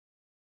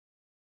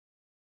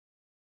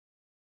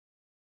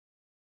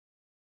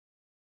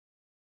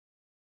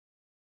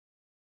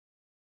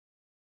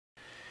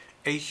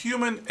A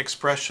human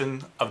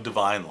expression of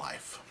divine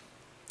life.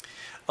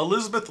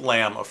 Elizabeth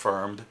Lamb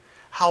affirmed,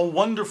 "How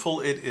wonderful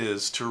it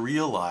is to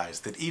realize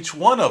that each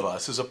one of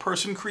us is a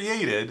person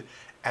created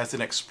as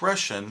an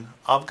expression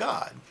of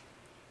God."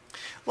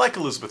 Like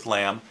Elizabeth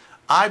Lamb,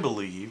 I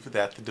believe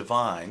that the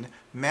divine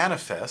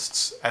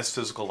manifests as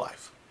physical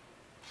life.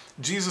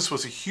 Jesus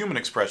was a human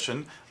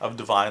expression of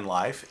divine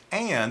life,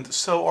 and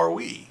so are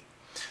we.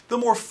 The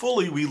more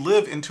fully we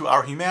live into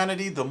our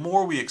humanity, the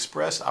more we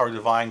express our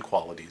divine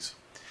qualities.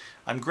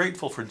 I'm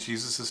grateful for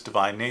Jesus'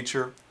 divine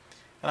nature,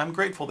 and I'm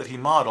grateful that he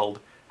modeled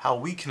how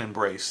we can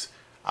embrace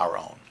our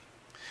own.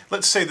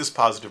 Let's say this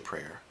positive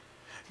prayer.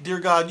 Dear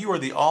God, you are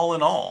the all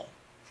in all,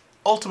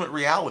 ultimate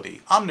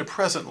reality,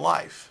 omnipresent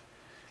life,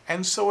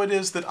 and so it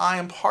is that I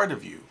am part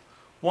of you,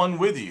 one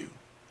with you,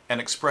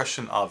 an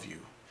expression of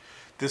you.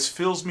 This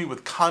fills me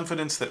with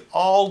confidence that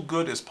all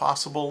good is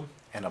possible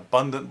and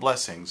abundant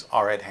blessings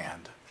are at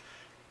hand.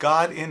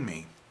 God in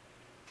me,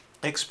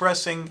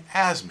 expressing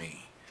as me,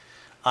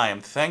 I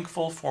am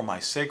thankful for my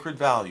sacred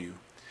value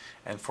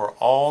and for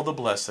all the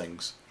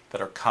blessings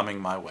that are coming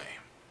my way.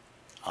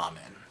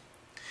 Amen.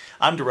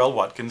 I'm Durrell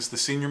Watkins, the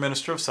Senior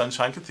Minister of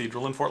Sunshine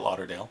Cathedral in Fort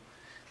Lauderdale.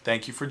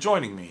 Thank you for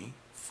joining me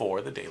for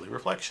the Daily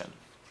Reflection.